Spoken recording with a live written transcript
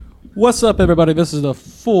What's up, everybody? This is the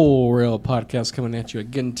Full Rail Podcast coming at you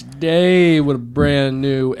again today with a brand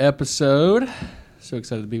new episode. So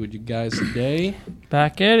excited to be with you guys today.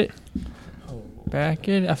 Back at it. Back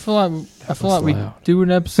at it. I feel like we do an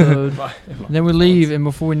episode, and then we leave, and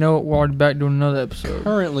before we know it, we're already back doing another episode.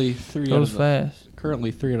 Currently, three out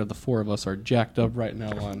of the four of us are jacked up right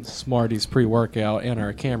now on Smarty's pre-workout and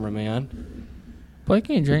our cameraman. But I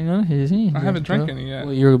can't drink none of his. I haven't drank any yet.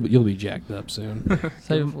 Well, you'll be jacked up soon.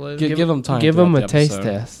 Save it for later. Give them time. Give them a taste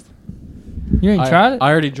episode. test. You ain't tried it?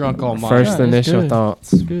 I already drunk all mine. First initial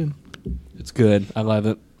thoughts. It's good. It's good. I love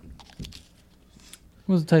it.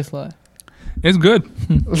 What does it taste like? It's good.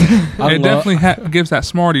 It definitely gives that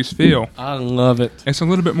Smarties feel. I love it. It's a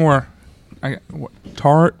little bit more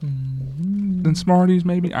tart than Smarties,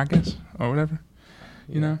 maybe, I guess, or whatever.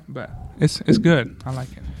 You know, but it's good. I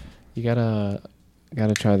like it. You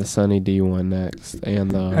gotta try the Sunny D one next, and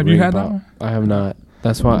the Have ring you had pop. that one? I have not.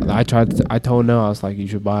 That's why I tried. I told Noah, I was like, you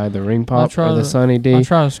should buy the ring pop or the Sunny D. I'll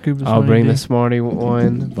try to scoop the I'll Sunny bring D. the Smarty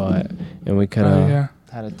one, and we could have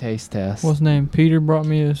had a taste test. What's his name? Peter brought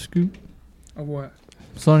me a scoop. Of what?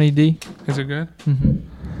 Sunny D. Is it good? Mm-hmm.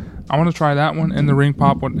 I want to try that one and the ring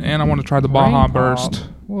pop one, and I want to try the Baja Burst.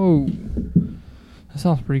 Whoa. That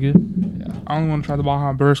sounds pretty good. Yeah. I only want to try the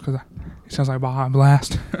Baja Burst because it sounds like Baja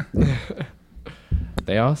Blast.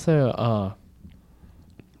 They also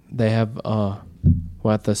they have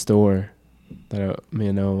at the store that me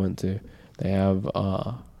and Noah went to. They have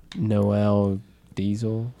Noel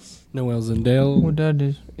Diesels. Noel Zendale. What that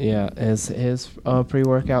is? Yeah, his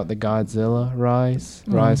pre-workout, the Godzilla Rise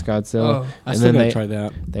Godzilla. I still gotta try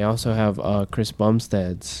that. They also have Chris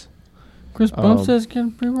Bumstead's. Chris Bumstead's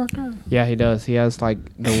getting pre-workout? Yeah, he does. He has like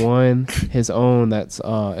the one, his own that's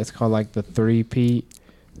it's called like the 3-peat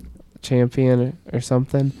champion or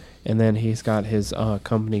something. And then he's got his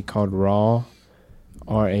company called Raw,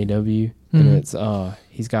 R-A-W. And it's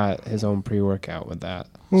he's got his own pre-workout with that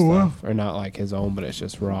stuff. Or not like his own, but it's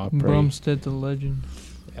just raw pre. Bumstead the legend.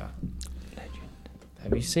 Yeah.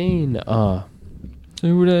 Have you seen See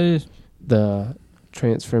who that is? the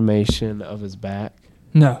transformation of his back?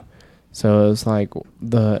 No. So it was like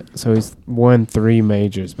he's won 3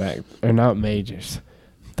 majors back, or not majors.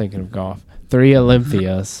 I'm thinking of golf. 3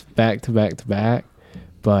 Olympias back to back to back.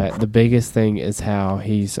 But the biggest thing is how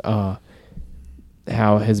he's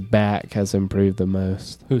how his back has improved the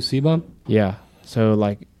most. Who, C-Bum? Yeah. So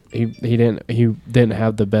like he didn't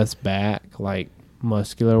have the best back, like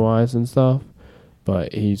muscular wise and stuff,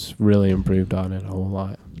 but he's really improved on it a whole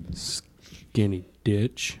lot. Skinny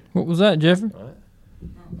ditch. What was that, Jeffrey?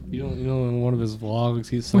 You know, in one of his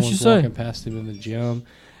vlogs, someone's walking past him in the gym, and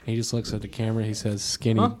he just looks at the camera. He says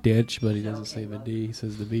 "skinny ditch," but he doesn't say the D. He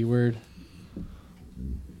says the B word.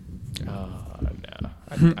 No,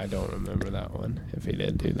 I don't remember that one. If he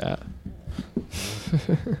did do that,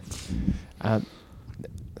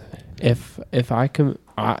 if I can,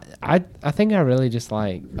 I think I really just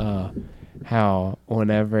like how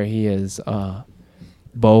whenever he is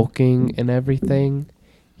bulking and everything,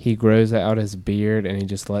 he grows out his beard and he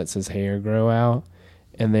just lets his hair grow out.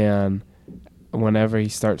 And then whenever he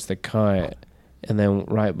starts to cut, and then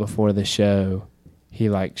right before the show, he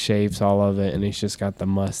like shaves all of it and he's just got the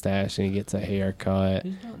mustache and he gets a haircut.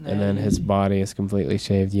 And then his body is completely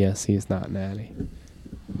shaved. Yes, he's not natty.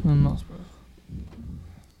 I'm not supposed.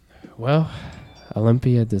 Well,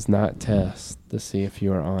 Olympia does not test to see if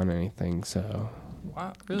you are on anything, so.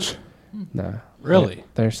 Wow, really? Nah. Really?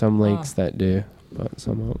 There's some leagues that do. But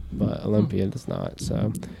Olympia does not.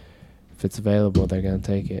 So if it's available, they're gonna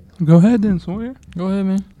take it. Go ahead then, Sawyer. Go ahead,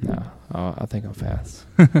 man. No, I think I'm fast.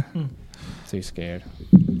 Too scared.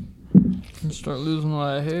 You start losing all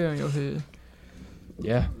that hair on your head.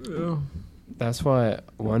 Yeah. That's why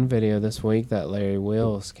one video this week that Larry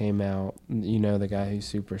Wills came out. You know the guy who's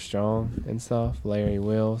super strong and stuff, Larry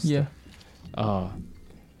Wills. Yeah.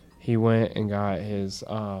 He went and got his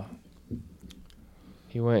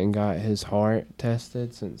heart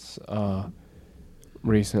tested since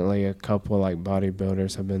recently a couple like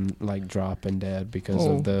bodybuilders have been like dropping dead because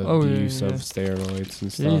of the use of steroids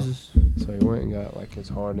and stuff. Jesus. So he went and got like his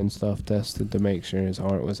heart and stuff tested to make sure his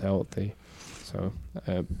heart was healthy. So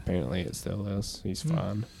apparently it still is. He's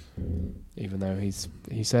fine. Even though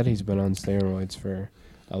he said he's been on steroids for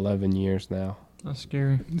 11 years now. That's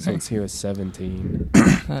scary. Since he was 17.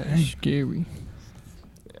 That is scary.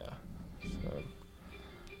 Yeah. So.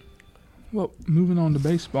 Well, moving on to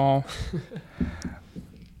baseball.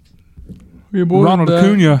 Ronald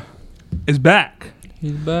Acuna is back.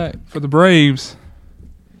 He's back for the Braves.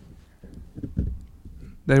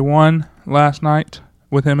 They won last night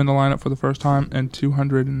with him in the lineup for the first time in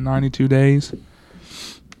 292 days.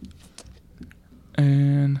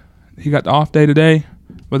 And he got the off day today,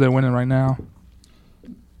 but they're winning right now.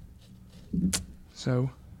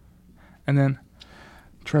 So, and then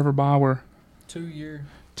Trevor Bauer,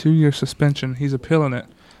 2-year suspension. He's appealing it.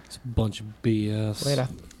 It's a bunch of BS. Wait,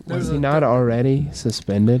 was he not already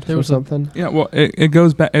suspended for something? Yeah, well, it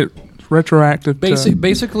goes back. It's retroactive.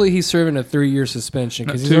 Basically, he's serving a 3-year suspension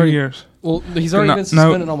because 2 years. Well, he's already been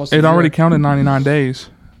suspended almost. It already counted 99 days,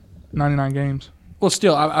 99 games. Well,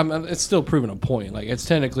 still, it's still proving a point. Like it's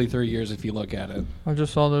technically 3 years if you look at it. I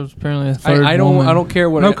just saw there was apparently a third. I don't care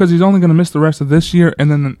what. No, because he's only going to miss the rest of this year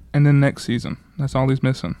and then next season. That's all he's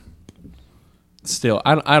missing. Still,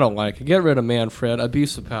 I don't like it. Get rid of Manfred.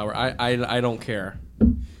 Abuse of power. I don't care.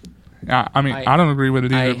 I mean, I don't agree with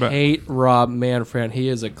it either. I hate Rob Manfred. He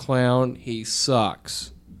is a clown. He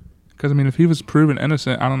sucks. Because I mean, if he was proven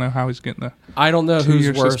innocent, I don't know how he's getting the. I don't know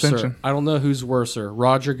who's worse. Suspension. I don't know who's worse,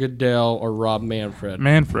 Roger Goodell or Rob Manfred.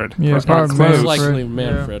 Manfred. Yeah, probably most likely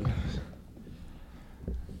Manfred.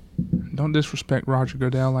 Yeah. Don't disrespect Roger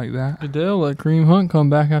Goodell like that. Goodell let Kareem Hunt come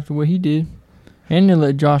back after what he did. And they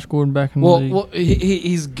let Josh Gordon back in the league. Well,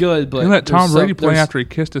 he's good, but he let Tom Brady play after he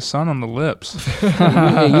kissed his son on the lips.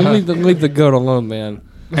 Hey, you leave the goat alone, man.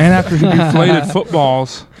 And after he deflated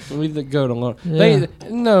footballs. Leave the goat alone. Yeah. The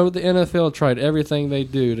NFL tried everything they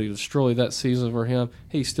do to destroy that season for him.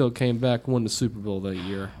 He still came back and won the Super Bowl that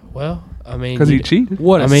year. Well, I mean, because he cheated.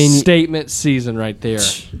 What a statement season right there.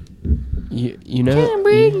 You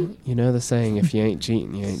know the saying, if you ain't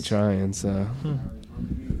cheating, you ain't trying. So,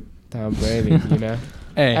 Tom Brady, you know.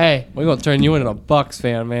 Hey, we're gonna turn you into a Bucks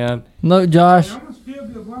fan, man. No, Josh. I'm gonna still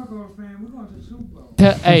be a Broncos fan. We're going to the Super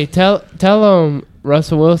Bowl. Tell him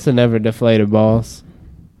Russell Wilson never deflated balls.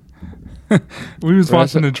 We was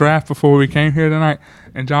watching the draft before we came here tonight,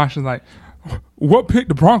 and Josh was like, "What pick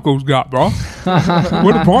the Broncos got, bro?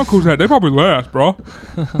 Where the Broncos at? They probably last, bro."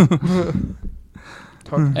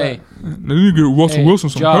 Hey, they need to get Russell Wilson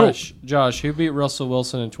some help. Josh, who beat Russell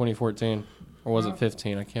Wilson in 2014, or was it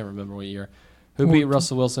 15? I can't remember what year. Who beat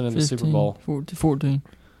Russell Wilson in the Super Bowl? 14.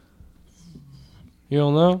 You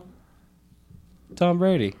don't know? Tom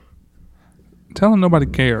Brady. Tell him nobody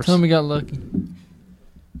cares. Tell him he got lucky.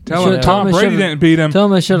 Tell him Tom Brady didn't beat him. Tell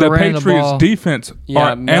him they should have ran the ball. The Patriots defense,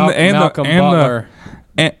 Malcolm Butler.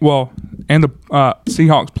 and the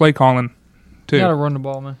Seahawks play calling too. You gotta run the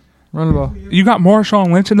ball, man. Run the ball. You got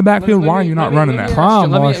Marshawn Lynch in the backfield. Why are you not running that?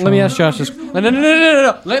 Let me ask Josh this.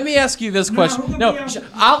 No. Let me ask you this question.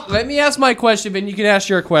 Let me ask my question, then you can ask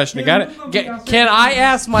your question. Got it? Can I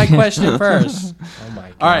ask my question first? Oh my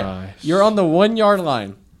god! All right, you're on the 1 yard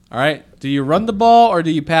line. All right, do you run the ball or do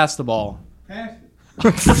you pass the ball? Pass it.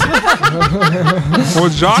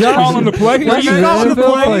 Was Josh calling the play? Were you calling the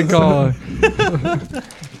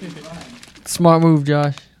play? Smart move,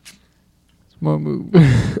 Josh. Smart move.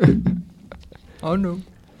 Oh no.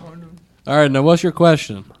 All right, now what's your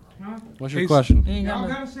question? Huh? What's your question? Y'all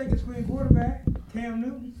got a second string quarterback, Cam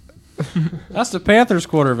Newton. That's the Panthers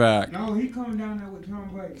quarterback. No, he coming down there with Tom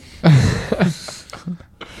Brady.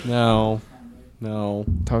 No.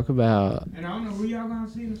 Talk about. And I don't know who y'all gonna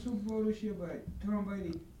see in the Super Bowl this year, but Tom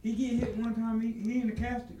Brady, he get hit one time. He in the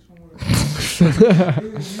castigs somewhere.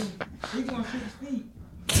 He going 6 feet.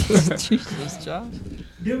 Jesus, Josh.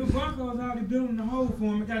 Denver Broncos already building the hole for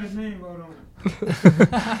him. It got his name wrote on it.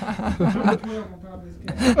 Number 12 on top of his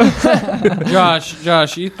cap.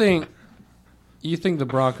 Josh, you think the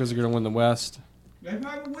Broncos are going to win the West? They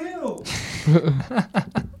probably will.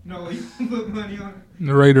 No, you can put money on it.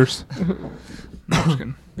 The Raiders. No, I'm just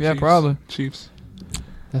kidding. Yeah, Chiefs. probably. Chiefs.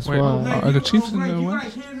 That's Wait, why. are the Chiefs in the you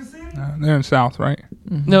West? like Kansas City? No, they're in the South, right?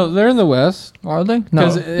 No, they're in the West. Are they?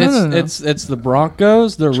 Because it's the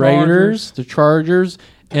Broncos, the Raiders, the Chargers,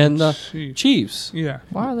 and the Chiefs. Yeah.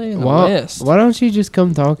 Why are they in the West? Why don't you just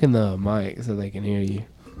come talk in the mic so they can hear you?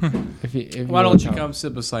 Why don't you come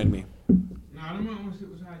sit beside me? No, I don't want to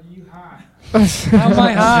sit beside you. You high. How am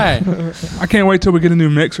I high? I can't wait till we get a new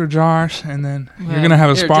mixer, Josh, and then you're gonna have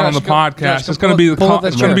a spot Josh, on the podcast. Josh, It's gonna be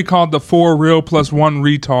it's gonna be called the 4 Real plus 1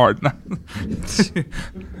 Retard.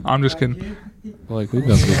 I'm just kidding. Like we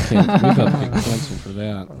got to get canceled for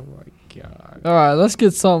that. Oh my god! All right, let's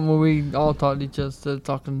get something where we all talk to each other instead of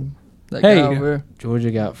talking that Hey. guy over here.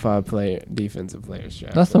 Georgia got 5 defensive players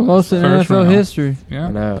drafted. That's the most in First NFL round. history. I Yeah.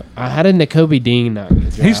 know. How did Nakobe Dean not get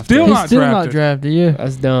drafted? He's still He's not still drafted. not drafted, yeah.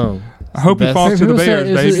 That's dumb. I hope he Best- falls to the People said Bears,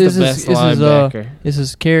 it's- baby. it's- the best his, linebacker. it's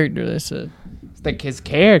his character, they said. It's like his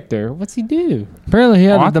character. What's he do? Apparently he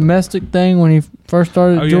had What? a domestic thing when he first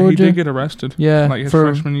started Oh, at yeah, he Georgia. did get arrested. Yeah, Like his for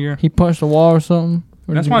freshman year. he punched a wall or something.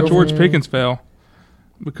 Or That's his why George girlfriend- Pickens fell.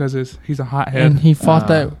 because he's a hothead. And he fought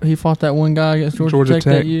that one guy against Georgia Tech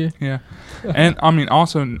that year. Yeah. And, I mean,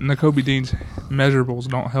 also, Nakobe Dean's measurables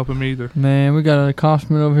don't help him either. Man, we got an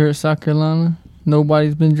accomplishment over here at South Carolina.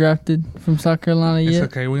 Nobody's been drafted from South Carolina yet.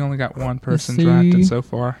 It's okay. We only got one person drafted so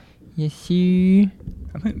far. Yes, sir.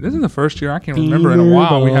 I think this is the first year I can remember in a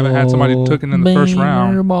while we haven't had somebody taken in the first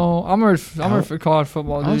round. Ball. I'm ready for college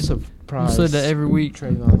football, dude. I was surprised. I said that every week.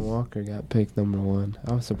 Trayvon Walker got picked number 1.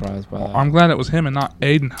 I was surprised by that. I'm glad it was him and not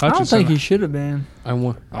Aiden Hutchinson. I don't think he should have been.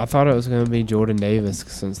 I thought it was going to be Jordan Davis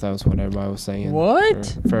since that was what everybody was saying.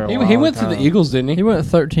 What? For he went to the Eagles, didn't he? He went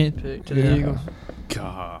 13th pick to the Eagles.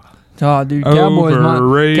 God. Oh, dude, Cowboys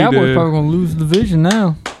probably going to lose the division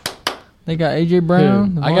now. They got A.J.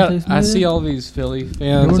 Brown. I see all these Philly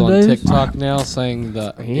fans Jordan on Davis? TikTok now saying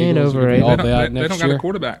that He ain't overrated. They don't got a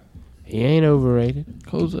quarterback. He ain't overrated.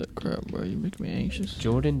 Close that crap, bro. You make me anxious.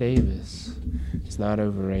 Jordan Davis is not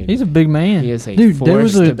overrated. He's a big man. He is a dude.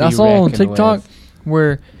 Force to be I saw on reckoned TikTok with.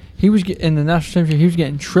 where he was in the national championship. He was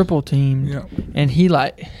getting triple teamed, Yeah. and he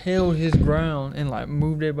like held his ground and like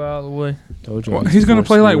moved everybody out of the way. Well, he's going to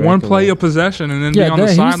play like one play of possession and then be on the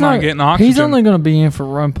sideline getting oxygen. He's only going to be in for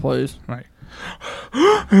run plays. Right.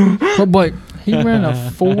 but he ran a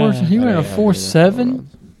 4.7,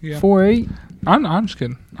 Yeah. 4.8. I'm just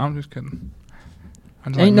kidding. I'm just kidding.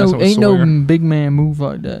 Ain't no big man move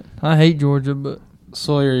like that. I hate Georgia, but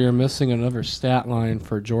Sawyer, you're missing another stat line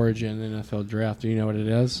for Georgia in the NFL draft. Do you know what it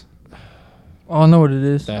is? I know what it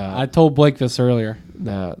is. I told Blake this earlier.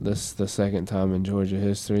 This is the second time in Georgia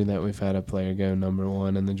history that we've had a player go number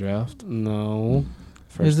 1 in the draft. No.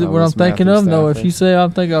 First is it time what I'm was thinking Matthew of? No, if Stafford. you say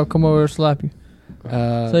I'm thinking, I'll come over and slap you.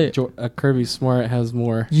 Say it. Kirby Smart has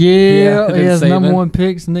more. Yeah, than he has Saban. number 1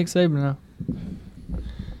 picks. Nick Saban now.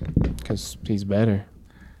 Because he's better.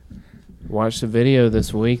 Watched the video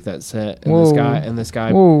this week that said, Whoa. this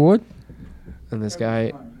guy, Whoa, what? and this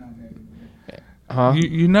guy, huh?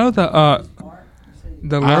 You know the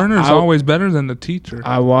learner's always better than the teacher.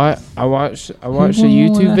 I watched a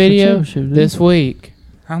YouTube video this week,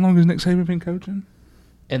 How long has Nick Saban been coaching?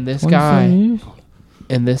 and this 27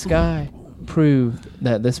 guy proved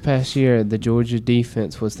that this past year the Georgia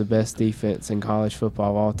defense was the best defense in college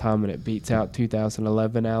football of all time, and it beats out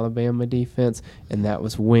 2011 Alabama defense, and that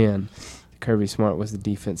was when Kirby Smart was the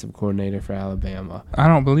defensive coordinator for Alabama. I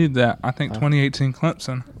don't believe that. I think 2018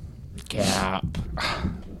 Clemson. Cap.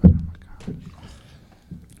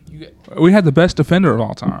 We had the best defender of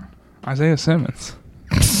all time, Isaiah Simmons.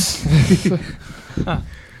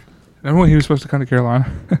 Remember when he was supposed to come to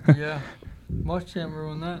Carolina? Yeah. Muschamp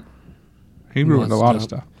ruined that. He ruined a lot of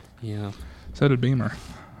stuff. Yeah. So did Beamer.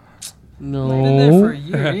 No. He's been there for a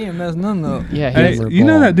year. He ain't messed nothing up. Yeah, Hey, you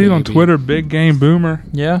know that dude on Twitter, Big Game Boomer?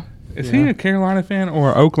 Yeah. Is he a Carolina fan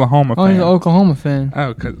or an Oklahoma fan? Oh, he's an Oklahoma fan.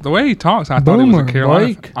 Oh, cause the way he talks, I thought he was a Boomer, Carolina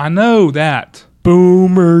Blake. fan. I know that.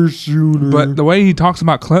 Boomer shooter. But the way he talks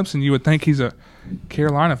about Clemson, you would think he's a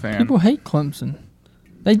Carolina fan. People hate Clemson.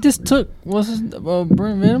 They just took Brent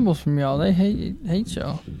Venables from y'all. They hate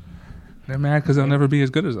y'all. They're mad because they'll never be as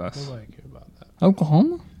good as us. Nobody care about that.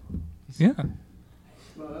 Oklahoma? Yeah.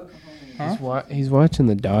 he's watching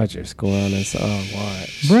the Dodgers go on his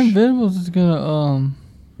watch. Brent Venables is gonna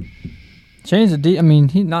change the I mean,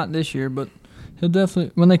 he not this year, but he'll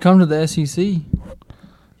definitely when they come to the SEC,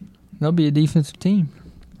 they'll be a defensive team.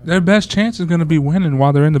 Their best chance is going to be winning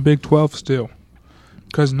while they're in the Big 12 still.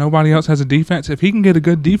 Because nobody else has a defense. If he can get a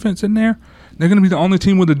good defense in there, they're going to be the only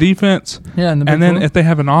team with a defense. Yeah, and then if they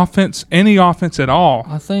have an offense, any offense at all,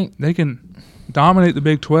 I think they can dominate the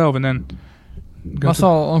Big 12 and then I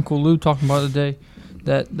saw Uncle Lou talking about it today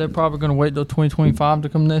that they're probably going to wait till 2025 to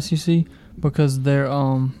come to the SEC because their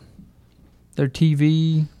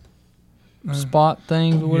TV spot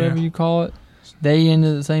things or whatever you call it, they end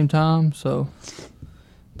at the same time, so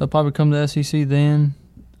they'll probably come to the SEC then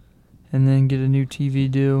and then get a new TV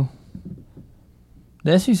deal.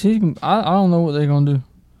 The SEC, I don't know what they're going to do.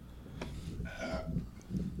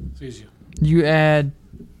 It's easy. You add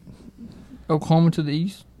Oklahoma to the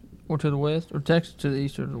east or to the west, or Texas to the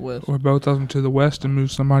east or to the west. or both of them to the west and move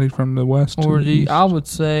somebody from the west to the east. I would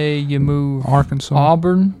say you move Arkansas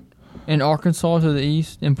Auburn and Arkansas to the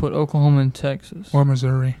east and put Oklahoma in Texas. or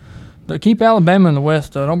Missouri. But keep Alabama in the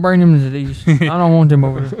west, though. Don't bring them to the east. I don't want them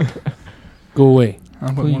over there. Go away. I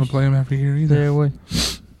wouldn't want to play them every year either. Stay away.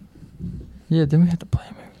 Yeah, then we have to play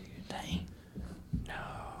them every year. Dang. No,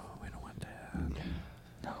 we don't want that.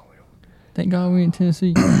 No, we don't. Thank God we in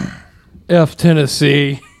Tennessee. F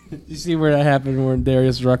Tennessee. You see where that happened when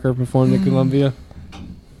Darius Rucker performed in Columbia?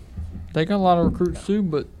 They got a lot of recruits, too,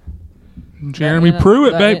 but Jeremy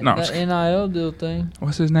Pruitt, babe. No, that NIL deal thing.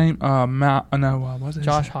 what's his name? What's his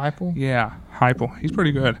Josh Heupel. Yeah, Heupel. He's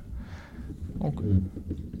pretty good. Okay.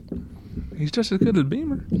 He's just as good as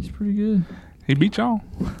Beamer. He's pretty good. He beat y'all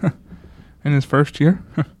in his first year.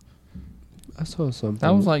 I saw something.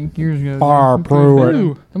 That was like years ago. Far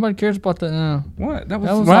Pruitt. Nobody cares about that now. What? That was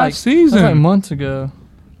That was last season. That was like months ago.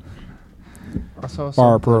 I saw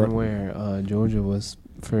Far something Pruitt. where Georgia was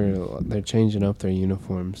they're changing up their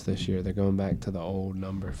uniforms this year. They're going back to the old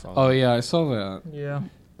number 5. Oh yeah, I saw that. Yeah.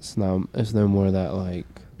 It's no more that like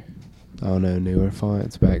I don't know, newer font.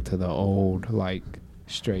 It's back to the old like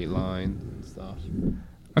straight line and stuff.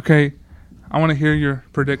 Okay, I want to hear your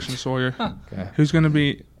prediction, Sawyer. Okay. Who's going to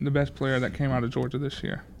be the best player that came out of Georgia this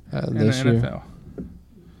year in the This year NFL?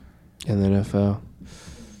 in the NFL.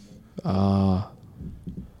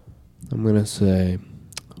 I'm gonna say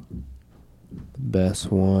the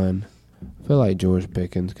best one. I feel like George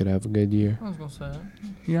Pickens could have a good year. I was gonna say that.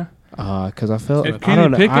 Yeah. Cause I felt If I Kenny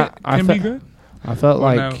don't know. Pickett I can fe- be good? I felt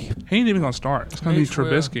Well, like no, he ain't even going to start. It's going to be H will.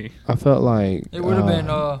 Trubisky. I felt like It would have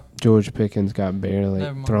been George Pickens got Never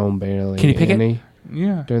mind. thrown barely Kenny Pickett? any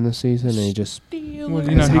Yeah. during the season, and he just Well, His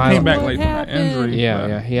he highlight- came back late from that injury.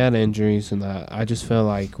 yeah he had injuries, and I just feel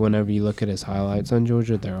like whenever you look at his highlights on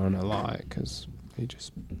Georgia, there aren't a lot because he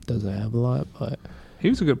just doesn't have a lot. But He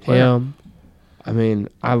was a good player. him, I mean,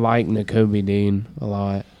 I like Nakobe Dean a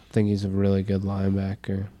lot. I think he's a really good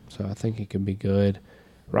linebacker, so I think he could be good.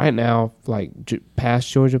 Right now, like past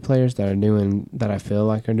Georgia players that I feel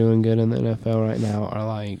like are doing good in the NFL right now are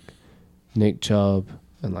like Nick Chubb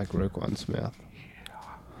and like Roquan Smith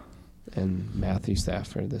and Matthew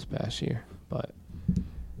Stafford this past year. But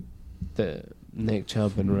the Nick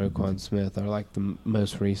Chubb and Roquan Smith are like the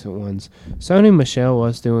most recent ones. Sony Michel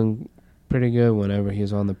was doing pretty good whenever he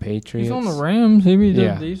was on the Patriots. he's on the Rams. He did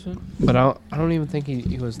Yeah. decent. But I don't even think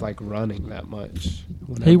he was like running that much.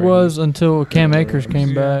 He whenever was until Cam Akers came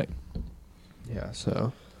Yeah. back. Yeah,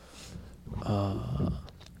 so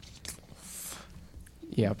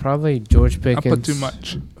yeah, probably George I Pickens put too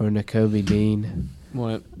much. or Nakobe Dean.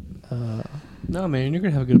 What? No, man, you're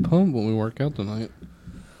gonna have a good pump when we work out tonight.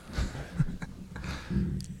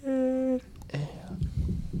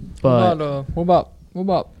 But what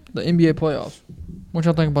about the NBA playoffs? What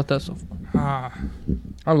y'all think about that so far?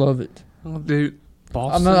 I love it. Dude,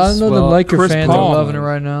 I know the Laker Chris fans Paul. are loving it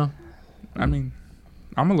right now. I mean,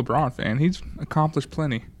 I'm a LeBron fan. He's accomplished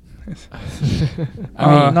plenty.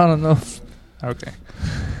 I mean, not enough. Okay.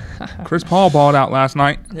 Chris Paul balled out last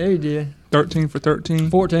night. Yeah, he did. 13 for 13.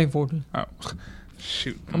 14. Oh,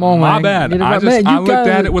 shoot. Come on, My man. bad. Get it I right. Man, I you looked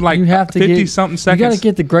gotta- at it with like you have to 50-something You seconds. got to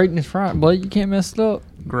get the greatness right, Blake. You can't mess it up.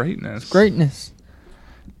 Greatness. Greatness.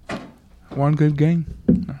 One good game.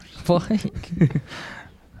 Blake.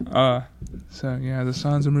 So, yeah, the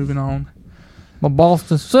Suns are moving on. My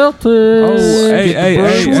Boston Celtics. Oh, hey, Get hey, the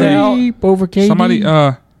hey, hey. sweep over KD. Somebody,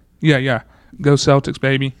 yeah. Go Celtics,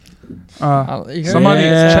 baby. Somebody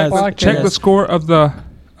Yes. check the score of the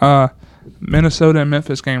Minnesota and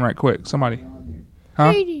Memphis game right quick. Somebody.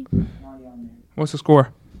 Huh? What's the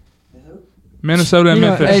score? Minnesota and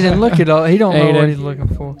Memphis. Aiden, look it up. He don't know what Aiden. he's looking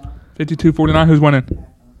for. 52-49. Who's winning?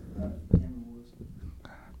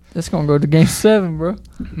 It's going to go to game 7, bro.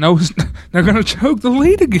 No, they're going to choke the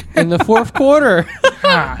lead again. in the fourth quarter.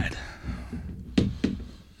 God.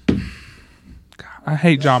 I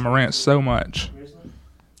hate John Morant so much.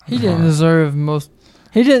 He didn't deserve most.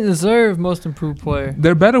 He didn't deserve most improved player.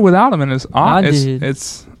 They're better without him, and I did.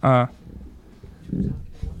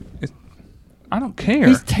 I don't care.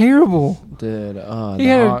 He's terrible. did the He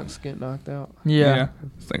had a- Hawks get knocked out? Yeah.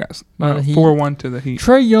 They got By the Heat. 4-1 to the Heat.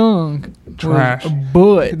 Trey Young Trash. was a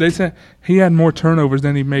butt. They said he had more turnovers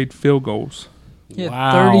than he made field goals. He had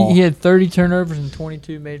Wow. 30. He had 30 turnovers and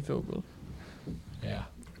 22 made field goals.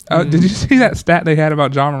 Yeah. Did you see that stat they had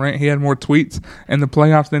about John Morant? He had more tweets in the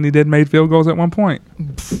playoffs than he did made field goals at one point.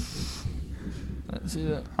 Let's see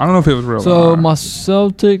that. I don't know if it was real. So or not. my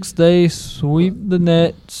Celtics, they sweep the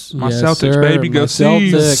Nets. My Yes, Celtics, sir. baby, go My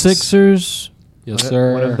Seas. The Celtics. Sixers, Yes, What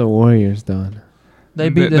sir. have the Warriors done? they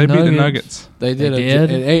beat the Nuggets. They did. They In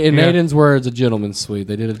did? Yeah. Aiden's words, a gentleman's sweep.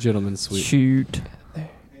 They did a gentleman's sweep. Shoot.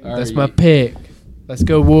 That's my pick. Let's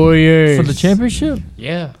go Warriors. For the championship?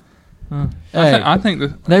 Yeah. Hey, I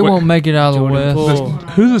think They won't make it out of the Jordan West. Poole.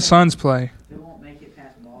 Who the Suns play? They won't make it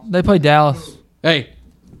past Boston. They play Dallas. hey,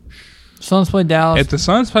 Suns play Dallas. If the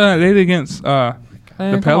Suns play that date against Man, the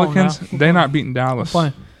come on Pelicans, now. they're not beating Dallas.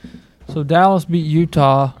 Fine. So Dallas beat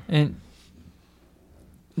Utah, and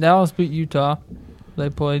Dallas beat Utah. They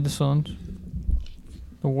played the Suns.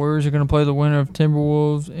 The Warriors are going to play the winner of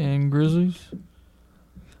Timberwolves and Grizzlies.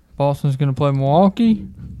 Boston's going to play Milwaukee.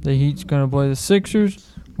 The Heat's going to play the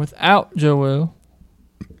Sixers without Joel.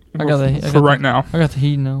 I got the for right now. I got the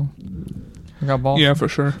Heat now. I got Boston. Yeah, for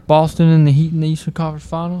sure. Boston and the Heat in the Eastern Conference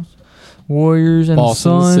Finals. Warriors and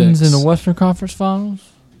Boston the Suns 6. in the Western Conference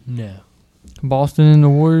Finals. No. Boston and the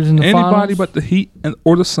Warriors in the finals. Anybody but the Heat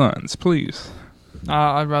or the Suns, please.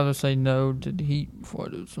 I'd rather say no to the Heat before I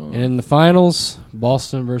do the Suns. And in the finals,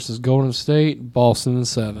 Boston versus Golden State. Boston in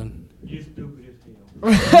 7. You stupid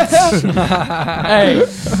as hell. Hey.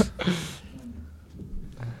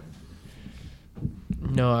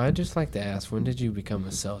 No, I'd just like to ask, when did you become a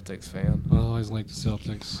Celtics fan? I always liked the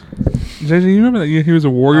Celtics. JJ, you remember that year he was a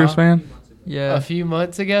Warriors fan? Yeah. A few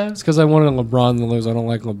months ago? It's because I wanted LeBron to lose. I don't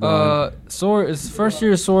like LeBron. Sawyer, it's the first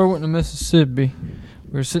year Sawyer went to Mississippi.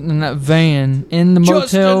 We were sitting in that van in the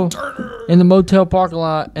motel, parking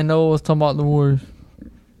lot, and Noah was talking about the Warriors.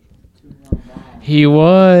 He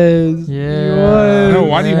was. Yeah. He was. No,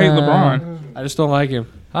 why do you hate LeBron? I just don't like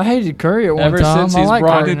him. I hated Curry at one Ever time. since I he's like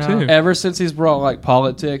brought Curry it now. too. Ever since he's brought like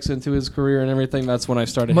politics into his career and everything, that's when I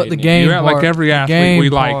started But the hating game You act like part, every the athlete game we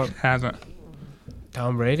part. like hasn't.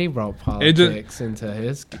 Tom Brady brought It just- politics into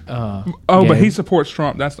his Oh, but game. he supports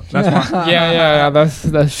Trump. That's my. Yeah, that's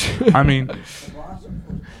true. I mean,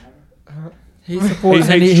 He supports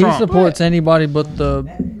He hates he Trump. supports anybody but the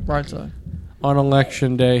right side. it. On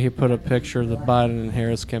election day, he put a picture of the Biden and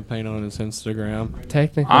Harris campaign on his Instagram.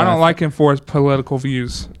 Technically, I don't like him for his political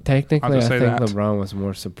views. Technically, I'll I just think say that. LeBron was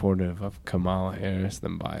more supportive of Kamala Harris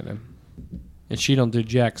than Biden. And she don't do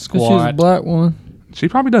jack Because she was a squat. black woman. She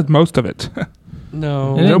probably does most of it.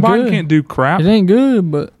 No. It ain't Joe Biden good. can't do crap. It ain't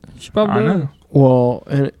good, but she probably I does. know. Well,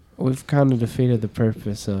 and we've kind of defeated the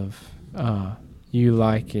purpose of you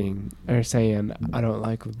liking or saying I don't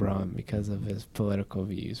like LeBron because of his political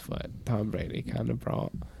views. What Tom Brady kind of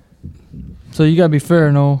brought. So you gotta be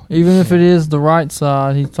fair, no. Even if it is the right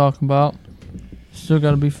side he's talking about, still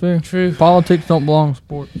gotta be fair. True. Politics don't belong in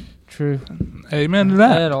sports True. Amen to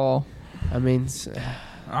that. at all. I mean,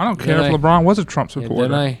 I don't care Then if LeBron was a Trump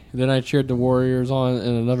supporter. Then I cheered the Warriors on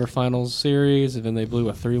in another finals series, and then they blew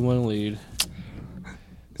a 3-1 lead.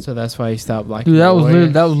 so that's why he stopped liking. Dude, that the was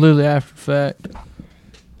Warriors? literally after the fact.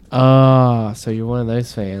 So you're one of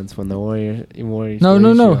those fans when the Warriors. No.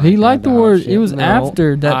 lose, you're He like, liked the "Oh, Warriors. shit." It was No.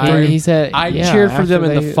 after that. I- He said I yeah, cheered for them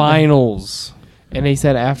after in the finals. And he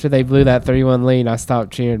said after they blew that 3-1 lead, I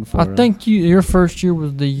stopped cheering for I them. think your first year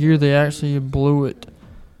was the year they actually blew it.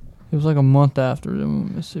 It was like a month after them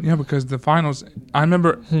in Mississippi. Yeah, because the finals. I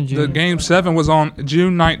remember It's in the June. game 7 was on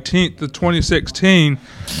June 19th of 2016.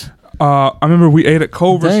 I remember we ate at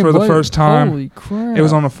Culver's Dang, for the Blake, first time. Holy crap! It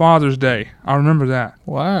was on a Father's Day. I remember that.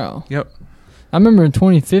 Wow. Yep. I remember in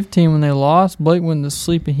 2015 when they lost, Blake went to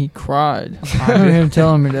sleep and he cried. I remember him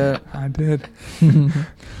telling me that. I did.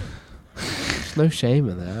 There's no shame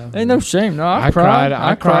in that. Ain't no shame. No, I cried. cried.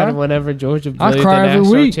 I cried whenever Georgia blew I the cry every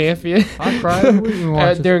national week. champion I cried every week we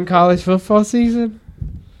watched it. during college football season.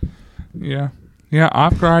 Yeah. Yeah,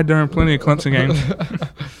 I've cried during plenty of Clemson games.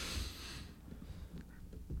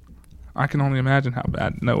 I can only imagine how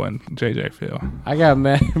bad Noah and JJ feel. I got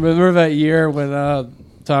mad. Remember that year when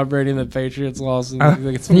Tom Brady and the Patriots lost? And,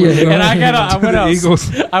 Yeah. and I went the out.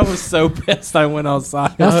 Eagles. I was so pissed. I went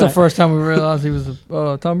outside. That's the first time we realized he was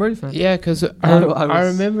a Tom Brady fan. Yeah, because I I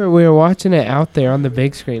was- remember we were watching it out there on the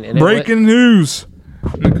big screen. And Breaking news.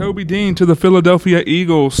 Nakobe Dean to the Philadelphia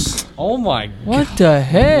Eagles. Oh my What the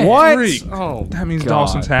heck? Freak. Oh, That means God.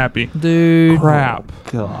 Dawson's happy. Dude. Crap.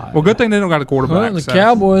 God. Well, good thing they don't got a quarterback. Well, the so.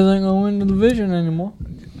 Cowboys ain't going to win the division anymore.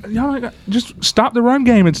 Y'all ain't got- just stop the run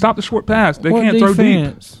game and stop the short pass. They What can't throw deep.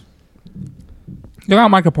 defense? They got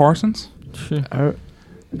Micah Parsons Shit.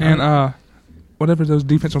 and whatever those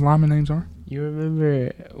defensive lineman names are. You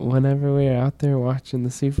remember whenever we were out there watching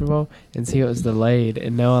the Super Bowl and see it was delayed,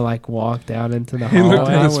 and Noah like walked out into the He looked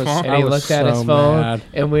hallway at his phone. and he looked at his so phone, mad.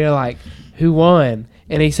 and we were like, "Who won?"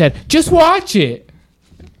 And he said, "Just watch it."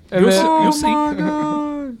 And You'll then- see- you'll see.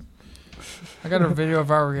 God. I got a video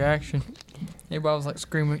of our reaction. Everybody was like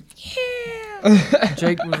screaming, yeah!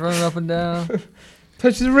 Jake was running up and down.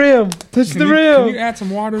 touch the rim, touch the Can you rim. add some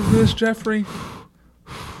water to this, Jeffrey?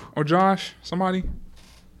 Or Josh? Somebody?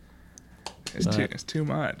 It's too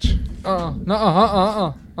much.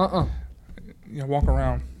 Yeah, walk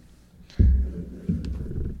around.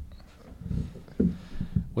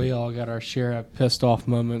 We all got our share of pissed off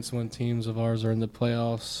moments when teams of ours are in the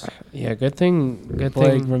playoffs. Yeah, good thing. Good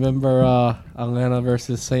Blake, thing. remember Atlanta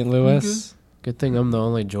versus St. Louis? Good thing I'm the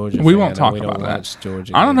only Georgia. We fan won't and talk we about don't that. watch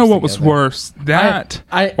Georgia I don't know games what was together. worse, that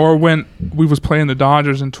I or when we was playing the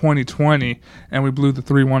Dodgers in 2020 and we blew the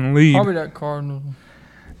 3-1 lead. Probably that Cardinals.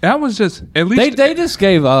 That was just at least they just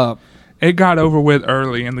gave up. it got over with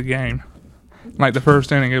early in the game. Like the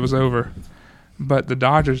first inning, it was over. But the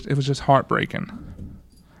Dodgers, it was just heartbreaking.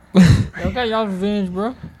 Y'all got y'all's revenge,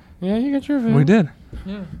 bro. Yeah, you got your revenge. We did.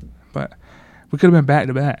 Yeah. But we could have been back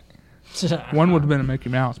to back. One would have been a Mickey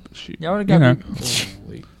Mouse, but shoot. Y'all would have got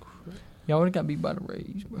beat. Y'all would have got beat by the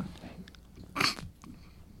Rays, bro.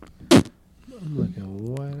 I'm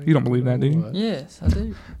looking. What? You don't believe that, do you? Yes, I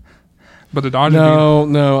do. But the Dodgers.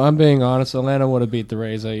 No. I'm being honest. Atlanta would have beat the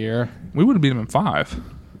Rays that year. We would have beat them in 5,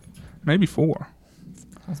 maybe 4.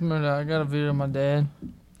 I got a video of my dad.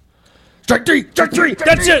 Strike three.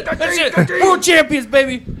 That's it. World champions,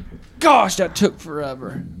 baby. Gosh, that took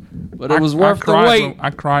forever, but it was worth the wait. I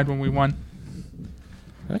cried when we won.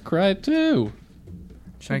 I cried too.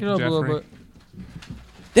 Shake Thank it you, up Jeffrey. a little bit.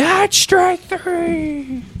 That's strike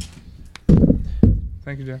 3.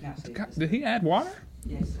 Thank you, Jeff. God, did he add water?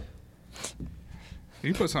 Yes.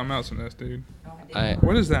 You put something else in this, dude. I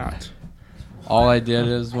What is that? All I did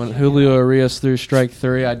is when Julio Arias threw strike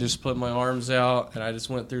 3, I just put my arms out and I just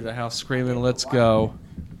went through the house screaming, "Let's go!"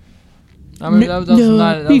 I mean, that was the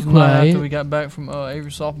night. That be was the night quiet. after we got back from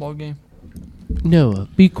Avery softball game. Noah,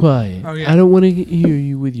 be quiet. Oh, yeah. I don't want to hear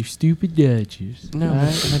you with your stupid Dodgers. No,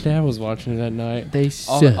 Alright? my dad was watching it that night. They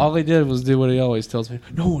suck. All he did was do what he always tells me.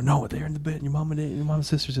 No, they're in the bed. Your mom and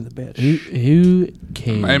sister's in the bed. Who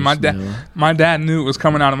cares? Hey, my dad knew it was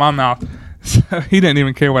coming out of my mouth. So he didn't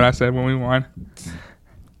even care what I said when we won.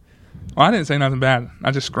 Well, I didn't say nothing bad. I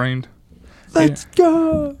just screamed. Let's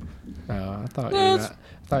go. Oh, I thought you were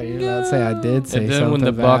about to say I did say And then something when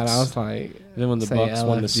the bad. Bucks- I was like, Then when the Say Bucks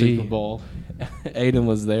won the LFG. Super Bowl, Aiden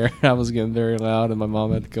was there. I was getting very loud, and my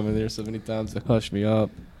mom had to come in there so many times to hush me up.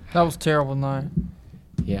 That was a terrible night.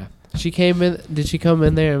 yeah. She came in. Did she come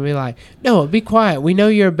in there and be like, "No, be quiet. We know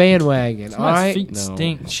you're a bandwagon. All My right." feet No.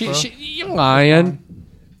 stink. bro. You're lying.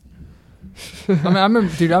 I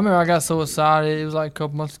remember I got so excited. It was like a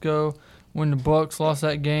couple months ago when the Bucks lost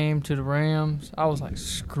that game to the Rams. I was like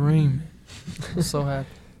screaming. I was so happy.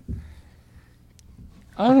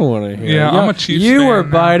 I don't want to hear. Yeah, it. I'm a Chiefs You fan, were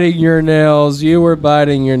man. biting your nails. You were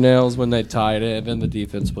biting your nails when they tied it, and then the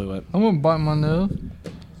defense blew it. I wouldn't bite my nails.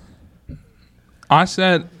 I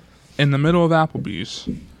said in the middle of Applebee's,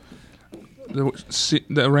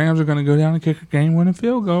 the Rams are going to go down and kick a game-winning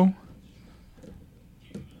field goal.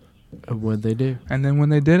 What'd they do? And then when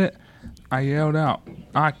they did it, I yelled out.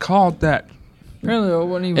 I called that. Apparently, it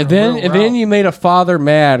wasn't even. And a then, real and then route. you made a father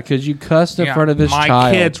mad because you cussed in front of his my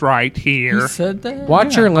child. kid's right He here. said that.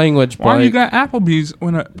 Watch your language, Why Blake. you got Applebee's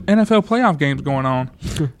when an NFL playoff game's going on,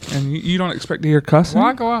 and you don't expect to hear cussing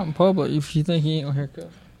Why go out in public if you think he ain't gonna haircut?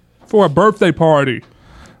 for a birthday party?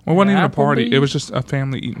 Well, it wasn't even a party. Applebee's? It was just a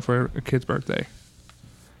family eating for a kid's birthday.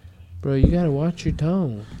 Bro, you gotta watch your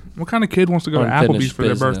tone. What kind of kid wants to go to Unfinished Applebee's for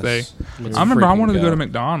their business. birthday? Let's I remember I freaking wanted to go go. to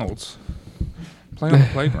McDonald's, play on the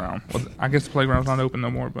playground. Well, I guess the playground's not open no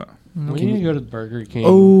more, but We need to go to the Burger King.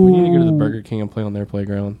 Oh. We need to go to the Burger King and play on their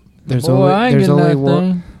playground. There's Boy, I ain't there's getting only that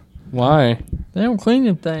one. thing. Why? They don't clean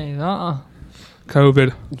them things.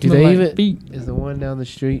 COVID. Do Look they like even? feet. Is the one down the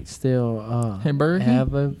street still Hey, Burger King?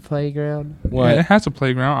 have a playground? What? Yeah, it has a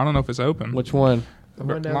playground. I don't know if it's open. Which one? The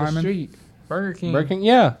one down Lyman? the street. Burger King. Burger King?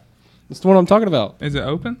 Yeah. That's the one I'm talking about. Is it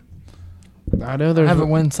open? I know I there's. haven't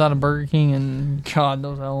went inside a Burger King in God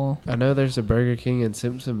knows how long. I know there's a Burger King in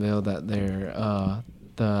Simpsonville that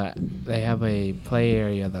they have a play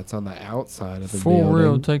area that's on the outside of the For building.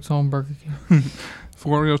 real takes on Burger King.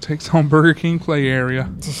 Florio takes home Burger King play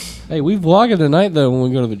area. Hey, we vlog it tonight, though, when we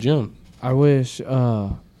go to the gym. I wish.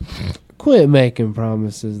 Quit making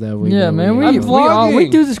promises that we. Yeah, know man, we we ain't we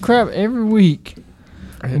vlogging. do this crap every week.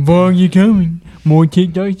 Vlog, you coming? More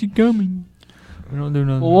TikToks, you coming? We don't do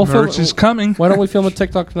nothing. Well, we'll film Merch is coming. Why don't we film a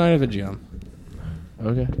TikTok tonight at the gym?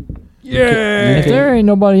 Okay. If there ain't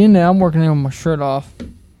nobody in there, I'm working in with my shirt off.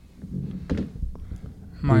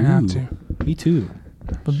 Might have to. Me too.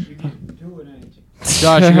 But You can do it, ain't you?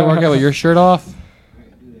 Josh, you gonna work out with your shirt off? I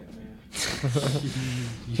can do that,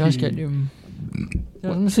 man. Josh got them.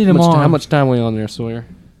 Let me see them on. How much time we on there, Sawyer?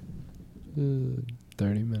 30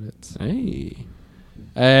 minutes. Hey.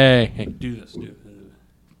 Hey, do this.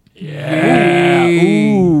 Yeah.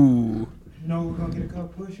 Ooh. No, we're gonna get a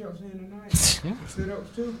couple push-ups in tonight. Yeah.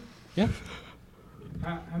 Sit-ups too. Yeah.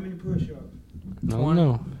 How many push-ups?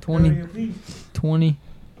 No. 20. 30 apiece. 20.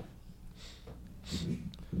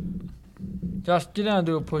 Josh, get down and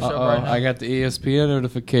do a push-up right now. I got the ESPN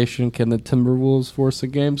notification. Can the Timberwolves force a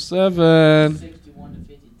game 7? 61 to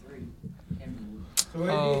 53. Timberwolves. So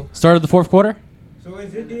Oh. Started the fourth quarter? So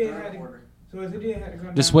is it did have to, so is it did have to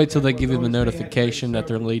come Just down wait to till that they where give you the Golden State had to notification play that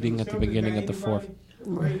they're Celtics? leading Do at the Celtics beginning got of the fourth. anybody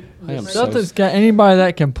I am so Celtics got anybody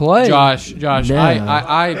that can play. Josh, No. I'm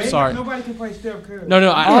sorry. Nobody can play Steph Curry. No,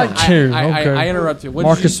 I I interrupted. What did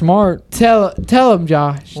Marcus Smart. Tell him,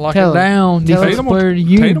 Josh. Lock tell it down. Tell Defensive Tatum player of the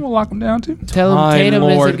year. Tatum will lock him down too. Tell him Time Tatum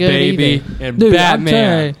Lord, isn't good baby, either. and Dude,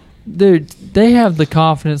 Batman. dude, they have the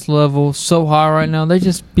confidence level so high right now. They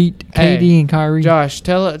just beat Hey, KD and Kyrie. Josh,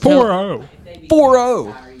 tell 4-0.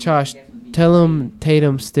 4-0. Josh, tell him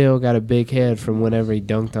Tatum still got a big head from whenever he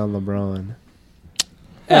dunked on LeBron.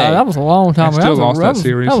 Yeah, that was a long time They ago. still lost that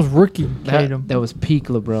series. That was rookie Tatum. That was peak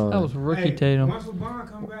LeBron. That was rookie Hey, Tatum. Once LeBron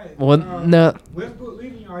come back, Well, no, Westbrook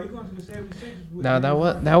leaving y'all, you going to the 76ers with no,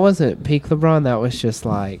 that wasn't peak LeBron. That was just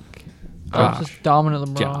like That was just dominant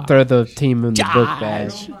LeBron. throw the team in the book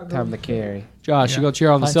badge. Time to carry. Josh, you go cheer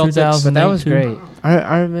on the Like Celtics. 2000. But that was too. great.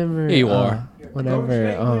 I remember. Yeah, you are.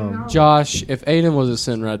 Whenever Josh, if Aiden was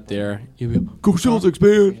sitting right there, you'd be go Celtics,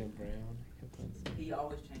 man. He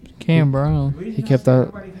always changes. Cam Brown. he kept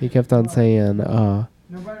on saying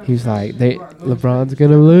he's like LeBron's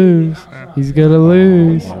gonna lose. He's gonna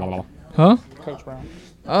lose. Huh? Coach Brown.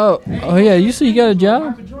 Oh yeah. You see, he got a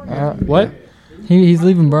job. What? He's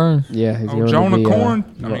leaving Burns. Yeah, he's going Jonah to be Corn.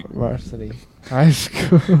 I mean- varsity high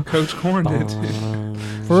school. Coach Corn did too.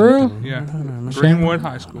 For real? Yeah. Greenwood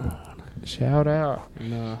High School. Shout out.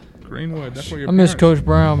 No. Greenwood. That's where your I miss parents- Coach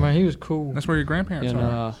Brown, man. He was cool. That's where your grandparents Yeah,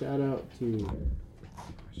 are. no. Shout out to.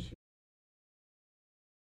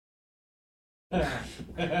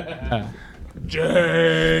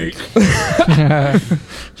 Jake.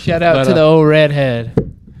 Shout out But, to the old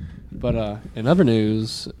redhead. But in other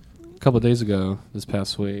news, a couple of days ago, this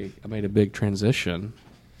past week, I made a big transition.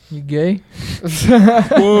 You gay?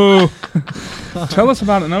 Whoa. Tell us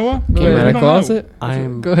about it, Noah. Came We out of don't closet.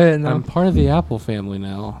 Go ahead. I'm No. part of the Apple family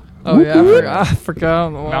now. Oh yeah, I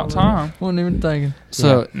forgot. know. About time. Wasn't even thinking.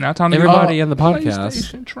 So Now time to everybody get in the podcast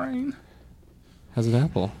PlayStation train. has an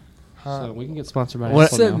Apple. So we can get sponsored by What-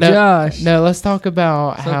 Apple Except now. No, Josh. No, let's talk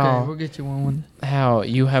about It's okay. how We'll get you one. how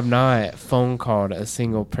you have not phone called a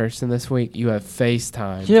single person this week. You have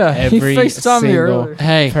FaceTime. Yeah, he every FaceTimed me single earlier.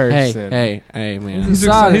 Hey, person. hey, man. He's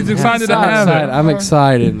excited. He's excited to Excited. have it. I'm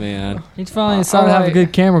excited, man. He's finally decided to have a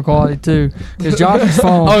good camera quality too. Because Josh's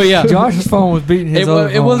phone. Oh, yeah. Josh's phone was beating his other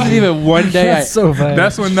It phone. wasn't even one day. That's so bad.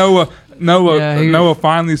 That's when Noah Yeah,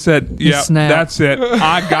 finally said, "Yep, snapped. that's it.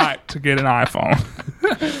 I got to get an iPhone."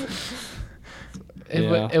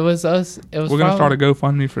 It was us. It was. We're gonna start a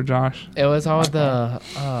GoFundMe for Josh. It was all the.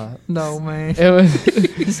 no man. It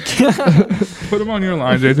was. Put him on your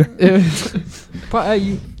line, JJ. It was. Hey,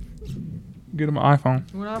 you Get him an iPhone.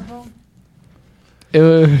 you want an iPhone? It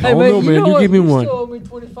was. Hey Oh, man, no, you man, know you what? give me You one. still owe me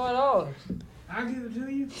 $25. I'll give it to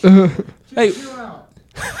you. Hey. Chill out.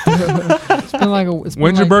 It's been like a. It's been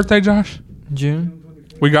When's your like birthday, Josh? June.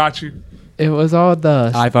 We got you. It was all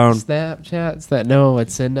the iPhone. Snapchats that Noah would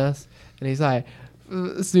send us, and he's like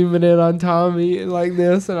zooming in on Tommy and like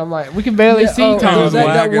this, and I'm like, we can barely see Tommy. Tom's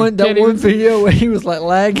lagging. That Can't one even see. video where he was like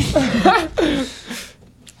lagging.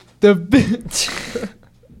 The bitch.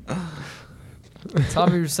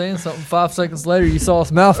 Tommy was saying something. 5 seconds later, you saw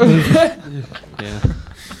his mouth move. Yeah.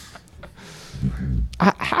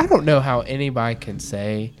 I don't know how anybody can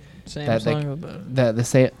say that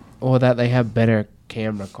they have better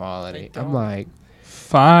camera quality. I'm like,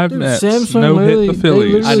 5 Dude, Mets. Samsung No literally, hit the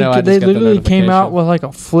Phillies. I know, I just they got the literally came out notification. with like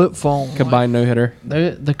a flip phone. Combined no hitter.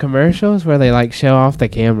 the commercials where they like show off the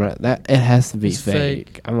camera, that it has to be It's fake.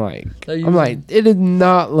 fake. I'm like, They it did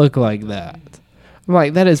not look like that. I'm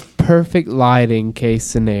like, that is perfect lighting case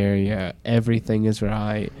scenario. Everything is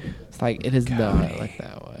right. It's like it is not like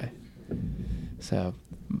that way. So,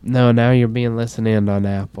 no, now you're being listened in on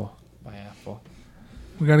Apple by Apple.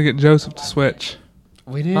 We got to get Joseph to switch.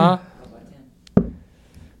 We do. Huh?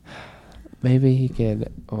 Maybe he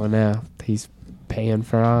could. Well, now he's paying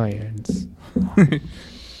for irons.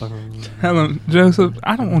 Tell him, Joseph,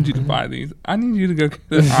 I don't want you to buy these. I need you to go get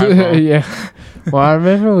an iPhone. Yeah. Well, I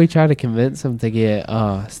remember we tried to convince him to get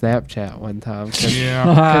Snapchat one time. Yeah.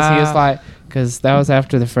 Because he was like, because that was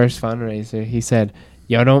after the first fundraiser. He said,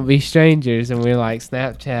 "Yo, don't be strangers," and we were like,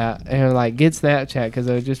 Snapchat, and we're like, get Snapchat because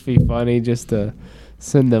it would just be funny just to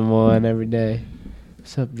send them one every day.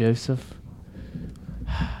 What's up, Joseph?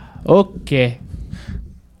 Okay.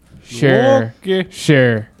 Sure. Okay.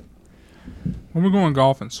 Sure. When we're going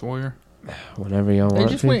golfing, Sawyer. Whenever y'all They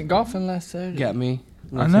want just to. went golfing last Saturday. Got me.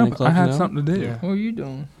 I know, but I had something to do. Yeah. What were you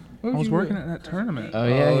doing? I was working at that tournament. Oh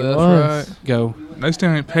yeah, he that's was. right. Go. They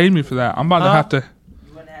still ain't paid me for that. I'm about to have to.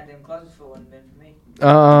 You wouldn't have them clothes if it wouldn't been for me.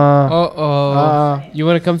 Uh-oh. You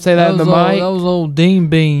want to come say that in the was mic? that was old Dean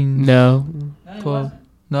Beans. No. No, it Club. wasn't.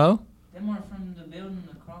 No? Them were from the building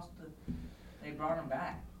across the. They brought them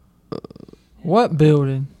back. What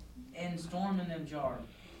building? And storming them jars.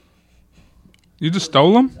 You just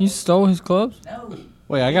stole them? You stole his clubs? No.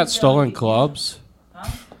 Wait, I got stolen clubs. Huh?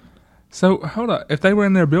 So, hold up. If they were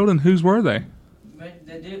in their building, whose were they? But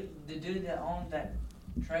the dude that owned that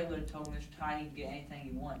trailer told Mr. Ty he could get anything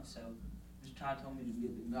he wants. So Mr. Ty told me to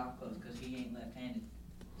get the golf clubs because he ain't left-handed.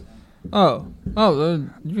 So.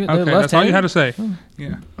 They're Okay, that's all you had to say. Oh.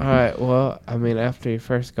 Yeah. All right. Well, I mean, after your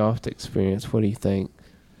first golf experience, what do you think?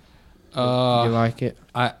 You like it?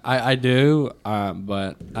 I do,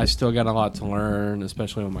 but I still got a lot to learn,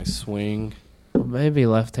 especially on my swing. Well, maybe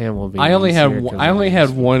left hand will be. I only easier had 'cause I only of had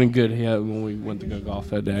this. one good hit when we went to go golf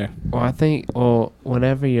that day. Well, I think. Well,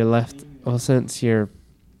 whenever you're left. Well, since you're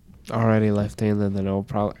already left-handed, then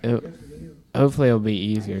hopefully it'll be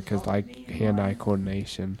easier because like hand-eye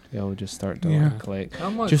coordination, it'll just start to like, click. How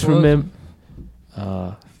much Just was remember,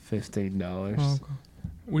 $15. it? Okay.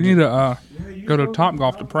 We need to go to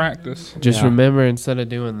Topgolf to practice. Just Yeah. remember, instead of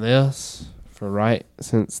doing this for right,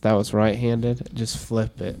 since that was right-handed, just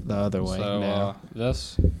flip it the other way. So now.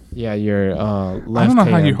 this. Yeah, your left. I don't know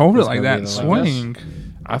how you hand hold it is like gonna be that. the left. Swing.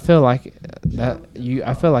 I feel like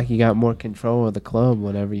I feel like you got more control of the club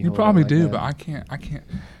whenever you. You hold probably it like do, that. but but I can't.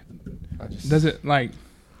 I just,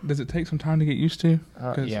 Does it take some time to get used to?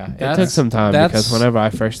 'Cause yeah, it that's- took some time that's- because whenever I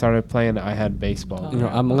first started playing, I had baseball. You know,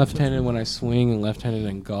 I'm left-handed when I swing and left-handed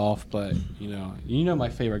in golf, but you know my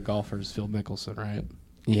favorite golfer is Phil Mickelson, right?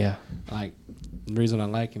 Yeah, Like the reason I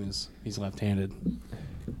like him is he's left-handed.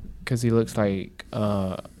 because he looks like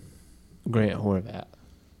Grant Horvat.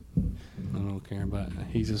 I don't care, but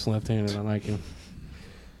he's just left-handed. I like him.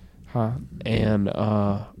 Huh? And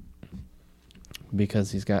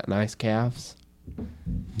because he's got nice calves.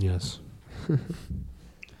 Yes.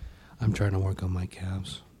 I'm trying to work on my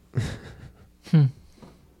calves.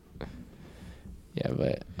 Yeah,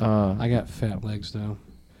 but I got fat legs now.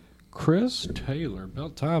 Chris Taylor,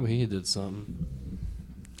 about time he did something.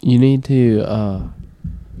 you need to.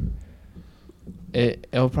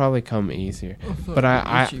 It'll probably come easier, but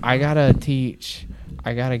I gotta teach.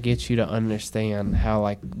 I gotta get you to understand how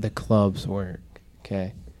like the clubs work.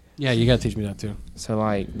 Okay. Yeah, you gotta teach me that too. So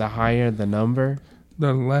like the higher the number,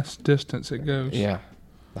 The less distance it goes. yeah,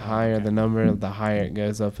 the higher the number, the higher it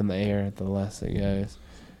goes up in the air, the less it goes.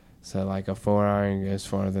 So like a 4-iron goes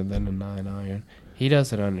farther than a 9-iron. He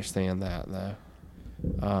doesn't understand that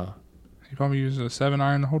though. He probably uses a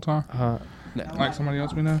 7-iron the whole time, like somebody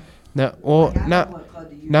else we know. No, well,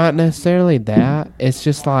 not necessarily that. It's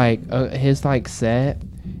just like his like set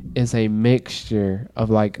is a mixture of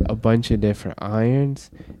like a bunch of different irons.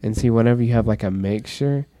 And see, whenever you have like a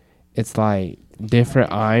mixture, it's like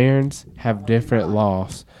different irons have different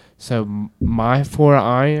lofts. So my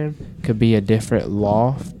 4-iron could be a different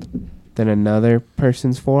loft than another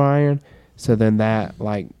person's 4-iron. So then that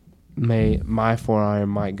like my 4-iron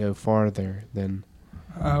might go farther than.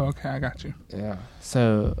 Oh, okay, I got you. Yeah.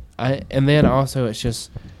 So and then also it's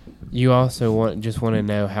just you also want to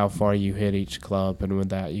know how far you hit each club, and with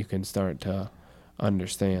that you can start to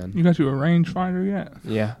understand. You got you a rangefinder yet?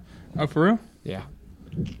 Yeah. Oh, for real? Yeah.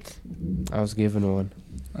 I was given one.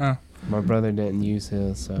 Oh, My brother didn't use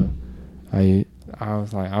his, so I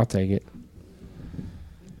was like, I'll take it.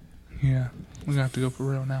 yeah. We're gonna have to go for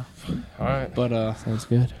real now. All right. But Sounds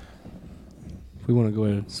good. if we want to go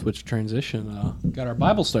ahead and switch transition, got our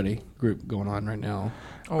Bible study group going on right now.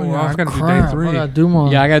 Oh, yeah, I gotta do day crap. 3. I gotta do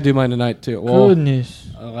mine. Yeah, I gotta do mine tonight too. Well, Goodness.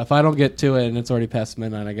 if I don't get to it and it's already past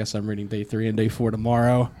midnight, I guess I'm reading day 3 and day 4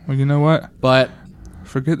 tomorrow. Well, you know what? But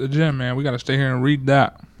Forget the gym, man. We gotta stay here and read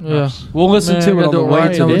that. Yeah. we'll listen Man, to we it gotta on the do way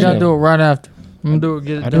right. to No, the we gym. gotta do it right after. I'm gonna do it.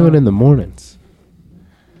 Get it I done. do it in the mornings.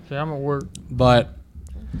 See, I'm at work. But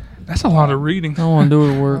That's a lot of reading. I don't want to do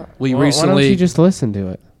it at work. we Why don't recently. you just listen to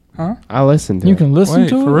it? Huh? I listen to You it. can listen Wait,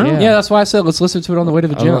 to for it. real? yeah, that's why I said let's listen to it on the way to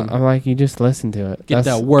the gym. I'm like, you just listen to it. Get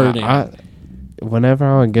that word in. Whenever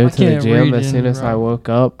I would go I to the can't gym, read as soon in, as I bro. woke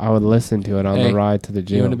up, I would listen to it on Hey, the ride to the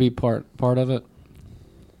you want to gym. be part of it?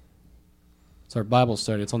 It's our Bible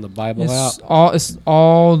study. It's on the Bible It's app.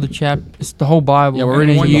 all the It's the whole Bible. Yeah, we're in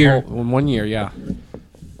reading one the year. whole- in 1 year. Yeah,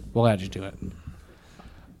 we'll add you to it.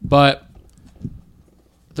 But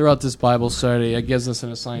throughout this Bible study, it gives us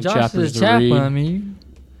an assigned Josh chapters is a to chaplain. I read. mean,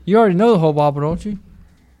 you already know the whole Bible, don't you?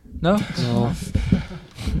 No, No.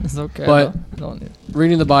 it's okay. But- don't need.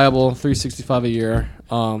 Reading the Bible 365 a year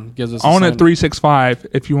gives us On at assigned- 365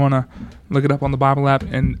 if you want to look it up on the Bible app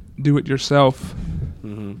and do it yourself.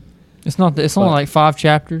 Mhm. It's not. It's only But- like 5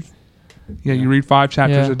 chapters. Yeah, you read 5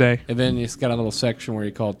 chapters Yeah. a day. And then it's got a little section where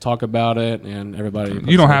you call talk about it, and everybody.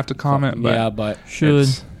 You don't have to comment, but yeah, but Should.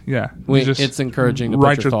 yeah, we, you just it's encouraging to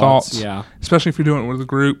write put your your thoughts. thoughts. Yeah, especially if you're doing it with a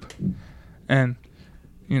group, and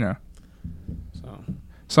you know,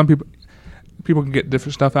 some people can get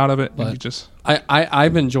different stuff out of it. But and you just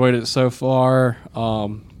I've enjoyed it so far.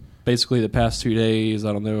 Basically, the past 2 days,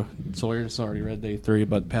 I don't know, Sawyer's already read day 3,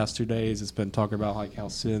 but the past 2 days, it's been talking about like how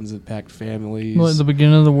sins impact families. Well, at the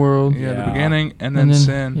beginning of the world. the beginning and then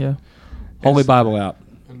sin. Yeah. Holy Bible out.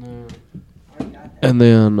 And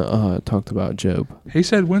then talked about Job. He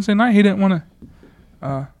said Wednesday night he didn't want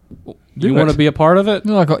to. Do you want to be a part of it?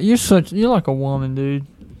 You're like a woman, dude.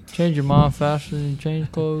 Change your mind faster than you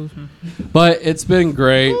change clothes. But it's been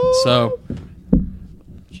great, so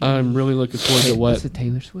I'm really looking forward to what. It's a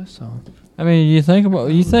Taylor Swift song. I mean, you think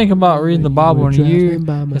about reading the Bible in a year.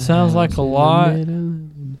 It sounds like a lot,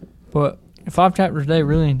 but 5 chapters a day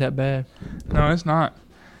really ain't that bad. No, it's not.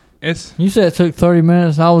 You said it took 30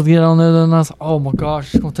 minutes. I was getting on there, and I was like, oh my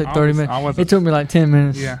gosh, it's gonna take 30 minutes. It took me like 10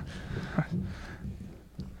 minutes. Yeah.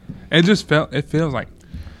 It feels like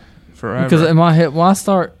forever. Because in my head, as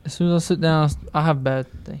soon as I sit down, I have a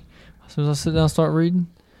bad thing. As soon as I sit down and start reading,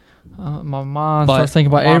 my mind starts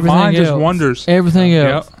thinking about everything else. My mind just wonders. Everything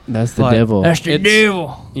else. Yep. That's the devil. That's the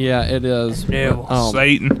devil. Yeah, it is. Devil.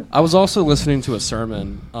 Satan. I was also listening to a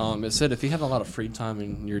sermon. It said if you have a lot of free time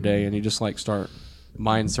in your day and you just like start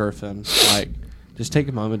mind surfing, like just take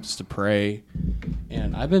a moment just to pray.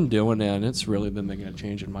 And I've been doing that, and it's really been making a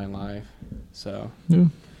change in my life. So,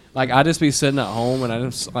 like, I just be sitting at home and I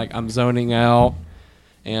just like I'm zoning out,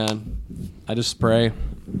 and I just pray.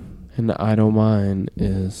 And the idle mind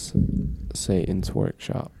is Satan's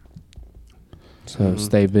workshop. So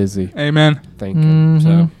stay busy. Amen. Thinking.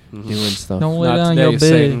 So doing stuff. Don't lay Not down today, your bed.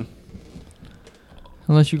 Satan.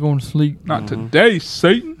 Unless you're going to sleep. Not today,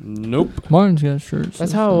 Satan. Nope. Martin's got a shirt.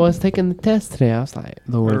 That's how I was taking the test today. I was like,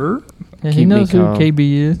 Lord, Yeah, he keep me knows who calm. KB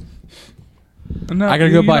is. No, I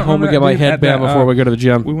gotta go back home and get my headband before we go to the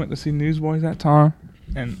gym. We went to see Newsboys that time,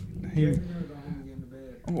 and he.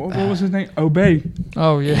 What was his name? Obey.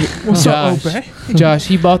 Oh yeah. What's Josh. up, Obey? Josh,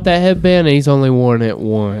 he bought that headband and he's only worn it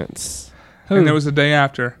once. And it was the day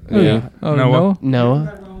after. Yeah. Oh, Noah.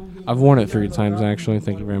 Noah? I've worn it 3 times actually.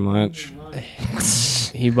 Thank you very much.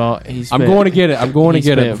 He spent, I'm going to get it. I'm going to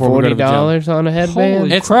get it before we go to the gym. $40 on a headband?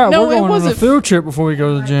 Holy crap! We're going on a field trip before we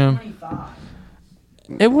go to the gym.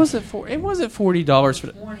 It wasn't $40 for.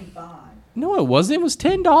 25. No, it wasn't. It was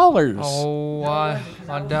 $10. Oh, I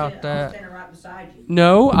doubt that. Right beside you.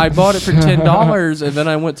 No, I bought it for $10, and then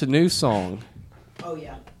I went to New Song. Oh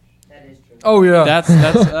yeah, that is true. Oh yeah.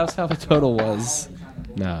 That's how the total was.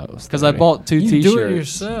 No, it was Because I bought 2 you T-shirts. do it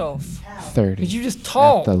yourself. 30. Cause you just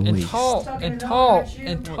talk At the and least. talk and talk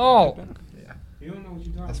and talk. You don't know what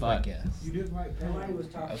you're talking That's about. my guess. You just like Nobody was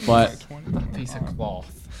talking. But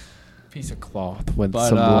Piece of cloth with But,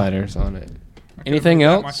 some letters on it. anything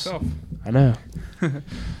else? Myself. I know.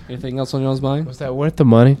 Anything else on y'all's mind? Was that worth the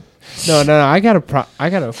money? No. I got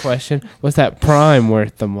a question. Was that Prime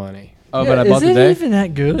worth the money? Oh, but I bought is it today. even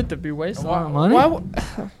that good to be wasting all that money?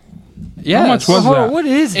 Yeah. How much was that? What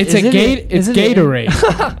is it? It's Is It's it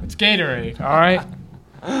Gatorade. It's Gatorade. All right.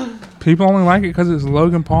 People only like it because it's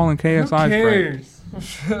Logan Paul and KSI's brand.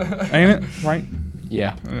 Ain't it? Right?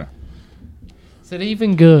 Yeah. Yeah. Is it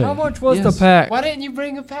even good? How much was the pack? Why didn't you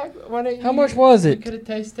bring a pack? How much was You it? could have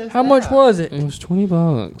tasted. How much was it? It was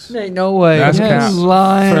 $20. Ain't no way. That's You cap.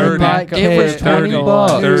 lying 30. like It was hell. 30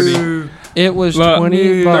 bucks. 30. It was Look,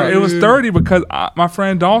 20 bucks. It was 30 because my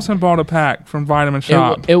friend Dawson bought a pack from Vitamin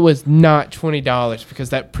Shop. It was not $20 because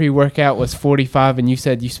that pre-workout was $45 and you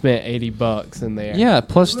said you spent $80 in there. Yeah,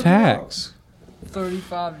 plus tax.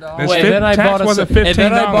 $35. It's Wait, and then I tax bought wasn't and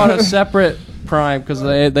then I bought a $15. separate Prime because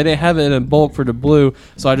they didn't have it in bulk for the blue,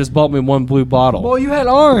 so I just bought me 1 blue bottle. Boy, you had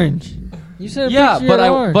orange. You said Yeah,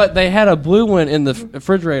 orange. but they had a blue one in the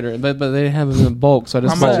refrigerator, but they didn't have it in bulk, so I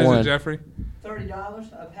just How much bought is one. it, Jeffrey?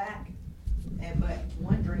 $30 a pack, but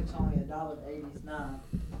one drink's only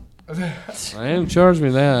 $1.89. I didn't charge me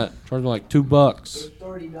that. Charged me like $2. It's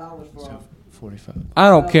 $30 for. 45. I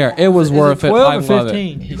don't care. It was worth it. 12 I or love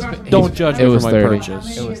 15? it. Don't judge It me was for my 30.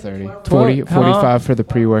 purchase. It was 30. 40, 45 for the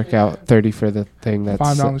pre-workout, 30 for the thing that's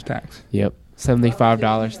 $5 tax. Yep.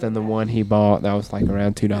 $75 then the one he bought that was like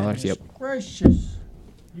around $2. Yep. Gracious.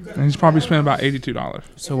 And he's probably spent about $82.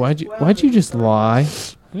 So why'd you just lie?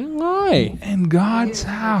 I didn't lie. In God's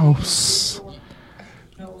house.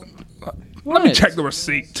 Let me check the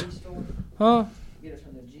receipt. Huh? Get it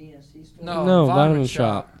from the GNC store. No, Vitamin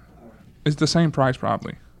Shop. It's the same price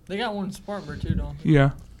probably. They got one in Spartanburg too, don't they?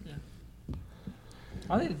 Yeah.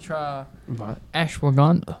 I need to try What?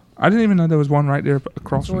 ashwagandha. I didn't even know there was one right there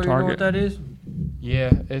across So from you know what Target. that is?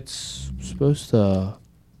 Yeah, it's supposed to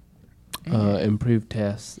improve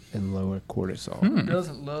tests and lower cortisol. Who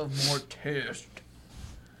doesn't love more test?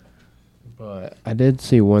 But I did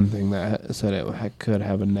see one thing that said it could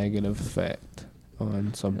have a negative effect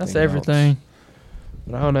on something. That's everything. Else.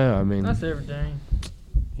 But I don't know. I mean, That's everything.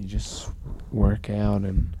 You just work out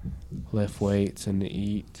and lift weights and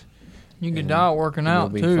eat. You can die working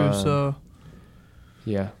out too, fine. so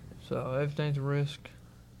Yeah. So everything's a risk.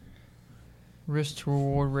 Risk to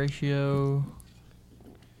reward ratio.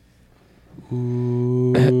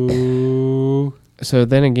 Ooh. So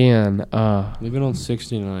then again, Leave it on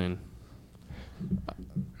 69.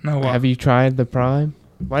 No, what? have you tried the Prime?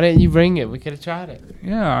 Why didn't you bring it? We could have tried it.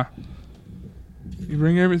 Yeah. You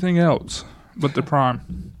bring everything else but the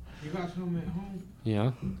Prime. You got some at home?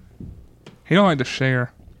 Yeah. He don't like to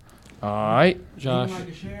share. All right. Josh. You don't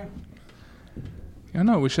like to share? I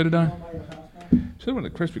know. We should have done. Should have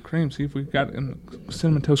went to Krispy Kreme. See if we got in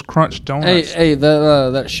Cinnamon Toast Crunch donuts. Hey,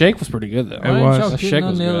 that shake was pretty good though. It was. That shake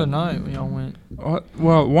was the other good. night when y'all went.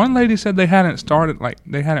 Well, one lady said they hadn't started, like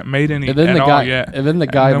they hadn't made any And then at the all guy, yet. and then the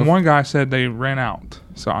guy. And then bef- one guy said they ran out.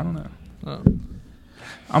 So I don't know. Oh.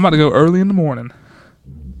 I'm about to go early in the morning.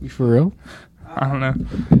 You for real? I don't know.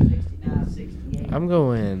 69, 68. I'm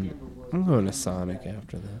going to Sonic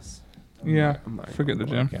after this. Yeah. I might Forget the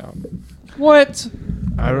gym. work out. What?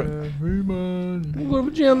 Everybody. I'm going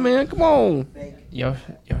to the gym, man. Come on. Y'all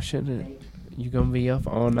shouldn't. You gonna be up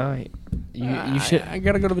all night. You should. I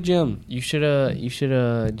gotta go to the gym. You should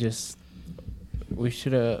just. We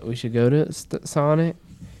should go to Sonic.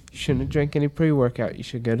 You shouldn't drink any pre-workout. You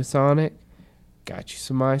should go to Sonic. Got you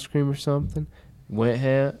some ice cream or something. Went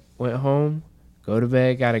home. Go to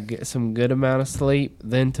bed. Got to get some good amount of sleep.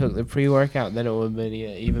 Then took the pre-workout. Then it would have been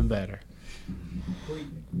even better.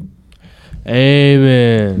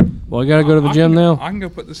 Amen. Well, I gotta go to the I gym can, now. I can go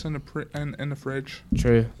put this in the fridge.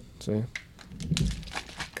 True. See,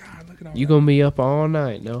 God, look at all you that. gonna be up all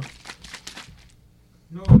night, no?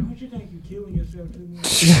 No, don't you think you're killing yourself too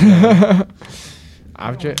much?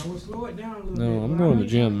 I've No, drank. I will slow it down a little No, bit, I'm but I going to know the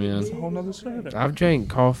gym, you man. think It's a whole nother Saturday. I've drank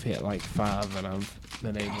coffee at like 5 and I've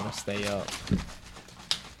been able to stay up.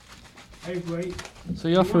 Hey, wait. So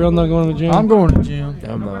y'all for real not going to the gym? I'm going to the gym.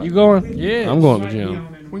 I'm not. You going? Yeah. I'm going to the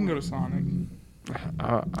gym. We can go to Sonic.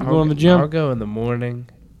 I'll going to the gym? I'll go in the morning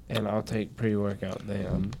and I'll take pre-workout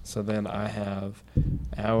then. So then I have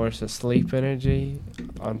hours of sleep energy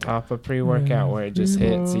on top of pre-workout where it just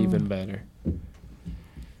hits even better.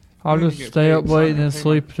 I'll I need to just get stay paid up so I late can and then pay my-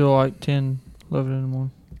 sleep till like 10, 11 in the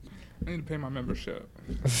morning. I need to pay my membership.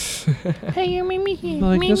 Like,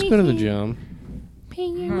 let's go to the gym.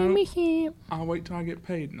 No, I'll wait till I get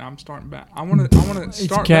paid. And I'm starting back. I want to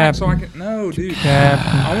start cap. back so I can. No, dude. Cap.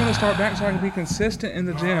 I want to start back so I can be consistent in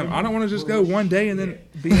the gym. I don't want to just go one day and then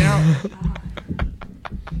be out.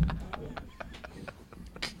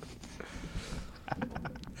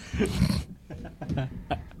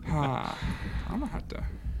 I'm gonna have to.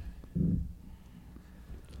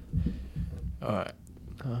 All right.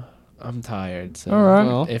 I'm tired. So All right.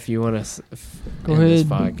 Well, if you want to Go ahead.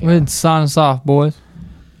 Go ahead and sign us off, boys.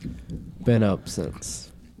 Been up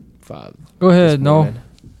since 5. Go ahead, this no. morning.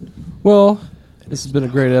 well, this has been a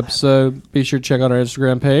great episode. Be sure to check out our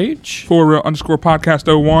Instagram page.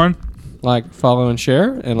 @ForReal_podcast01. Like, follow, and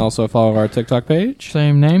share. And also follow our TikTok page.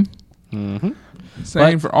 Same name. Mm-hmm.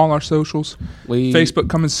 Same for all our socials. Facebook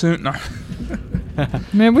coming soon. No.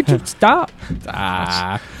 Man, would you stop?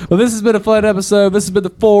 Well, this has been a fun episode. This has been the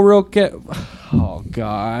For Real Oh,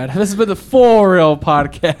 God. This has been the For Real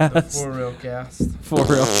podcast. For real cast. For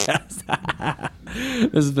Real cast.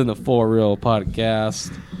 This has been the For Real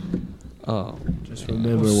podcast. Just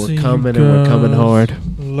remember, We'll see we're you coming and we're coming guys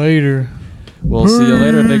hard. Later. We'll see you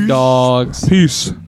later, big dogs. Peace.